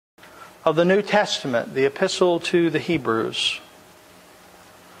of the New Testament, the Epistle to the Hebrews.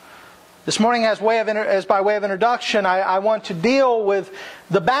 This morning, as by way of introduction, I want to deal with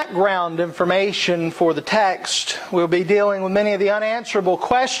the background information for the text. We'll be dealing with many of the unanswerable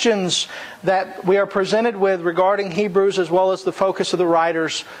questions that we are presented with regarding Hebrews, as well as the focus of the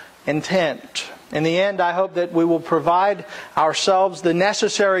writer's intent. In the end, I hope that we will provide ourselves the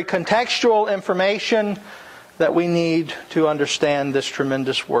necessary contextual information that we need to understand this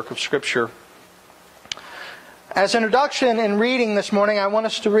tremendous work of Scripture. As introduction in reading this morning, I want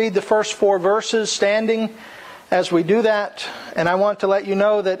us to read the first 4 verses standing as we do that. And I want to let you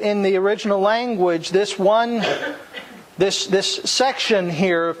know that in the original language, this section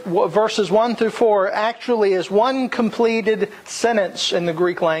here, verses 1 through 4, actually is one completed sentence in the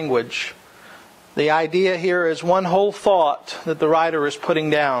Greek language. The idea here is one whole thought that the writer is putting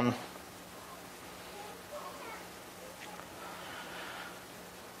down.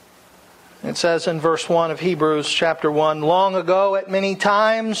 It says in verse 1 of Hebrews chapter 1, "Long ago, at many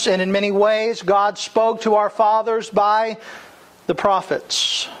times and in many ways, God spoke to our fathers by the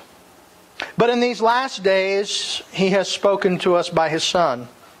prophets. But in these last days, He has spoken to us by His Son,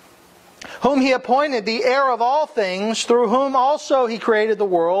 whom He appointed the heir of all things, through whom also He created the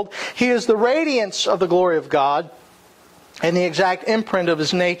world. He is the radiance of the glory of God and the exact imprint of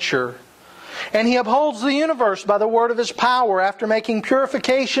His nature. And He upholds the universe by the word of His power. After making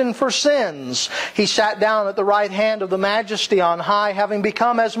purification for sins, He sat down at the right hand of the Majesty on high, having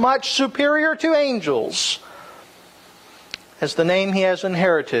become as much superior to angels as the name He has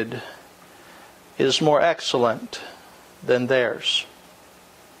inherited is more excellent than theirs."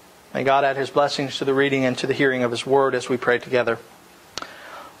 May God add His blessings to the reading and to the hearing of His Word as we pray together.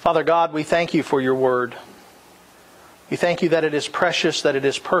 Father God, we thank You for Your Word. We thank You that it is precious, that it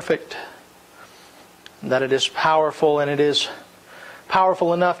is perfect, that it is powerful, and it is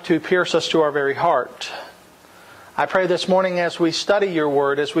powerful enough to pierce us to our very heart. I pray this morning as we study Your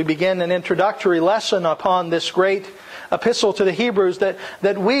Word, as we begin an introductory lesson upon this great epistle to the Hebrews,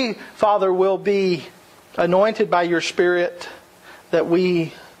 that we, Father, will be anointed by Your Spirit, that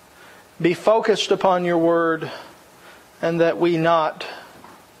we be focused upon Your Word, and that we not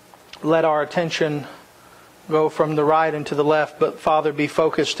let our attention go from the right and to the left, but, Father, be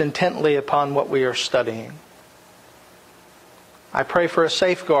focused intently upon what we are studying. I pray for a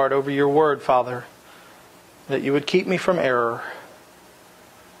safeguard over Your Word, Father, that You would keep me from error.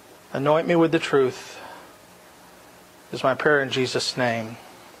 Anoint me with the truth, is my prayer in Jesus' name.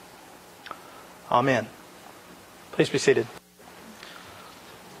 Amen. Please be seated.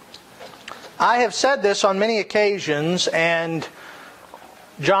 I have said this on many occasions, and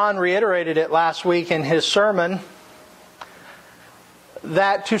John reiterated it last week in his sermon,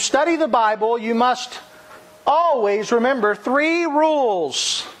 that to study the Bible, you must always remember 3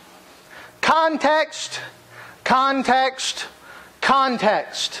 rules. Context, context,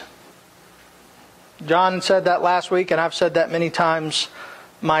 context. John said that last week, and I've said that many times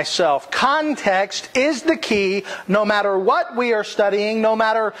myself. Context is the key, no matter what we are studying, no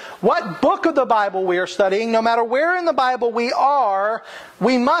matter what book of the Bible we are studying, no matter where in the Bible we are,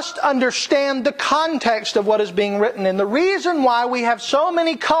 we must understand the context of what is being written. And the reason why we have so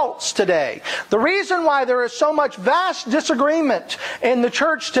many cults today, the reason why there is so much vast disagreement in the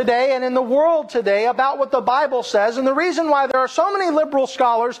church today and in the world today about what the Bible says, and the reason why there are so many liberal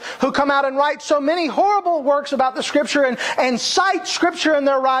scholars who come out and write so many horrible works about the Scripture and cite Scripture in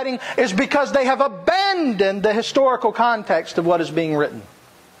their writing, is because they have abandoned the historical context of what is being written.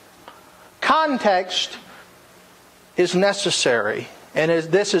 Context is necessary, and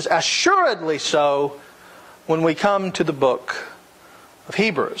this is assuredly so when we come to the book of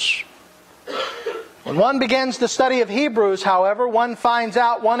Hebrews. When one begins the study of Hebrews, however, one finds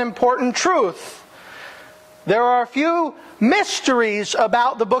out one important truth. There are a few mysteries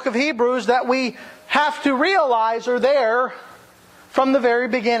about the book of Hebrews that we have to realize are there from the very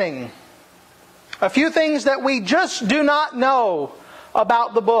beginning. A few things that we just do not know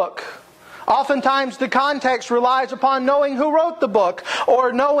about the book. Oftentimes the context relies upon knowing who wrote the book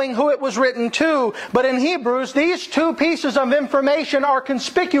or knowing who it was written to. But in Hebrews, these 2 pieces of information are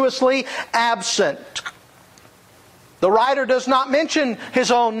conspicuously absent. The writer does not mention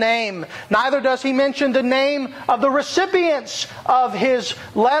his own name. Neither does he mention the name of the recipients of his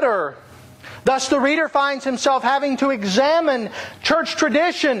letter. Thus the reader finds himself having to examine church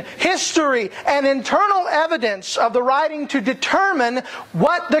tradition, history, and internal evidence of the writing to determine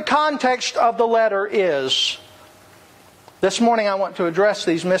what the context of the letter is. This morning I want to address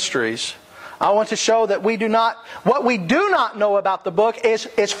these mysteries. I want to show that what we do not know about the book is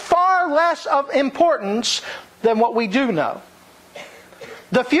far less of importance than what we do know.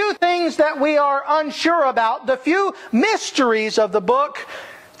 The few things that we are unsure about, the few mysteries of the book,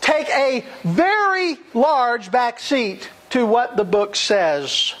 take a very large back seat to what the book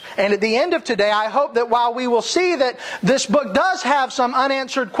says. And at the end of today, I hope that while we will see that this book does have some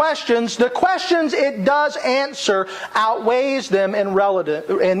unanswered questions, the questions it does answer outweighs them in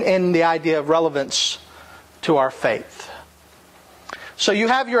the idea of relevance to our faith. So you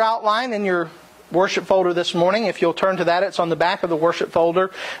have your outline in your worship folder this morning. If you'll turn to that, it's on the back of the worship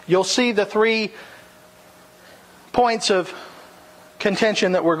folder. You'll see the 3 points of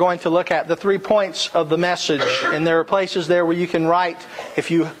contention that we're going to look at, the 3 points of the message. And there are places there where you can write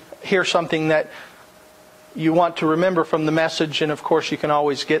if you hear something that you want to remember from the message. And of course you can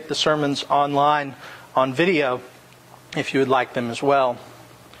always get the sermons online on video if you would like them as well.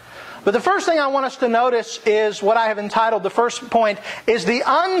 But the first thing I want us to notice is what I have entitled, the first point, is the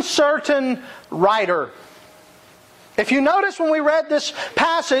uncertain writer. If you notice when we read this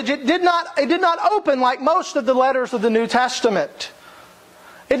passage, it did not open like most of the letters of the New Testament.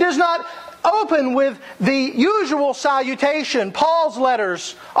 It does not open with the usual salutation. Paul's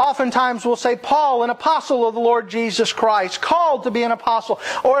letters oftentimes will say Paul, an apostle of the Lord Jesus Christ, called to be an apostle.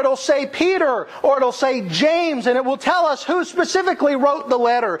 Or it'll say Peter, or it'll say James, and it will tell us who specifically wrote the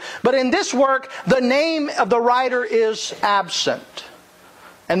letter. But in this work, the name of the writer is absent.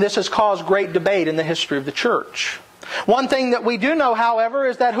 And this has caused great debate in the history of the church. One thing that we do know, however,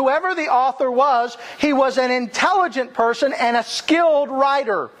 is that whoever the author was, he was an intelligent person and a skilled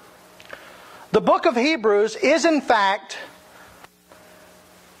writer. The book of Hebrews is, in fact,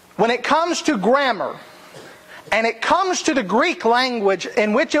 when it comes to grammar, and it comes to the Greek language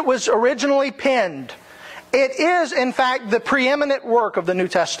in which it was originally penned, it is, in fact, the preeminent work of the New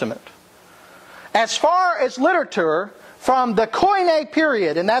Testament. As far as literature, from the Koine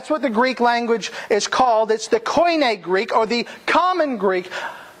period, and that's what the Greek language is called, it's the Koine Greek, or the Common Greek.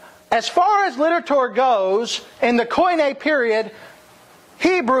 As far as literature goes, in the Koine period,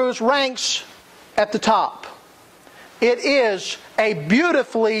 Hebrews ranks at the top. It is a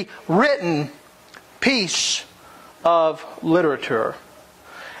beautifully written piece of literature.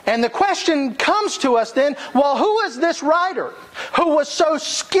 And the question comes to us then, well, who is this writer who was so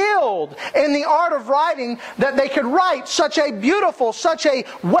skilled in the art of writing that they could write such a beautiful, such a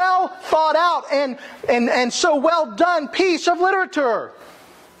well thought out and so well done piece of literature?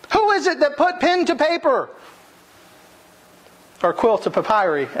 Who is it that put pen to paper? Or quill to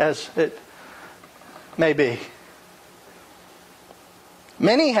papyri, as it may be.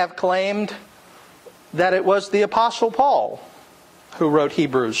 Many have claimed that it was the Apostle Paul who wrote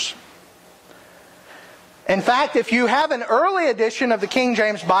Hebrews. In fact, if you have an early edition of the King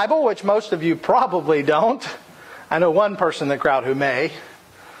James Bible, which most of you probably don't, I know one person in the crowd who may,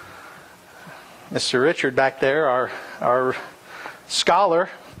 Mr. Richard back there, our scholar.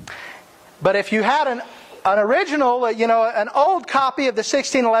 But if you had an original, an old copy of the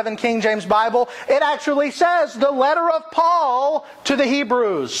 1611 King James Bible, it actually says the letter of Paul to the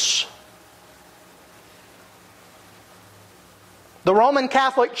Hebrews. The Roman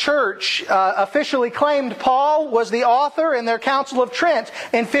Catholic Church officially claimed Paul was the author in their Council of Trent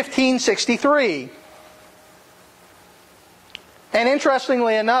in 1563. And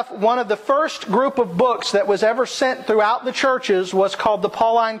interestingly enough, one of the first group of books that was ever sent throughout the churches was called the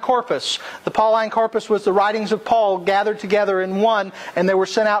Pauline Corpus. The Pauline Corpus was the writings of Paul gathered together in one, and they were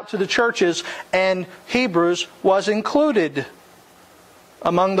sent out to the churches, and Hebrews was included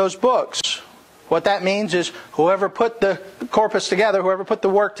among those books. What that means is whoever put the corpus together, whoever put the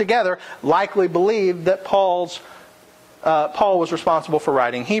work together, likely believed that Paul was responsible for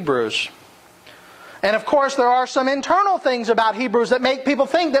writing Hebrews. And of course, there are some internal things about Hebrews that make people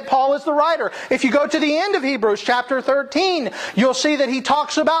think that Paul is the writer. If you go to the end of Hebrews chapter 13, you'll see that he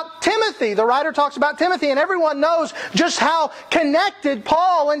talks about Timothy. The writer talks about Timothy, and everyone knows just how connected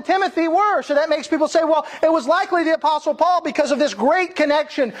Paul and Timothy were. So that makes people say, well, it was likely the Apostle Paul because of this great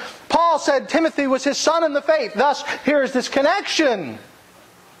connection. Paul said Timothy was his son in the faith. Thus, here is this connection.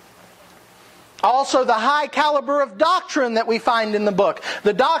 Also, the high caliber of doctrine that we find in the book.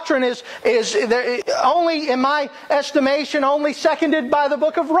 The doctrine is only, in my estimation, only seconded by the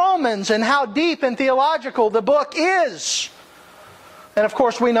book of Romans, and how deep and theological the book is. And of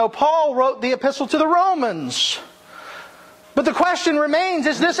course, we know Paul wrote the epistle to the Romans. But the question remains,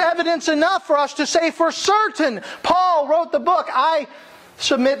 is this evidence enough for us to say for certain Paul wrote the book? I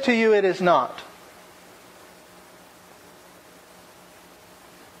submit to you it is not.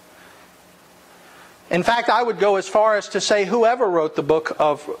 In fact, I would go as far as to say whoever wrote the book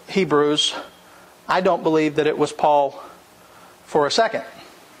of Hebrews, I don't believe that it was Paul for a second.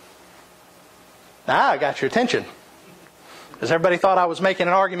 I got your attention. Because everybody thought I was making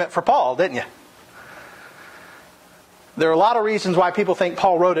an argument for Paul, didn't you? There are a lot of reasons why people think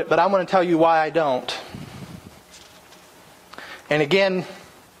Paul wrote it, but I'm going to tell you why I don't. And again,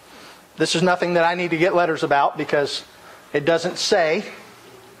 this is nothing that I need to get letters about because it doesn't say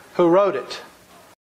who wrote it.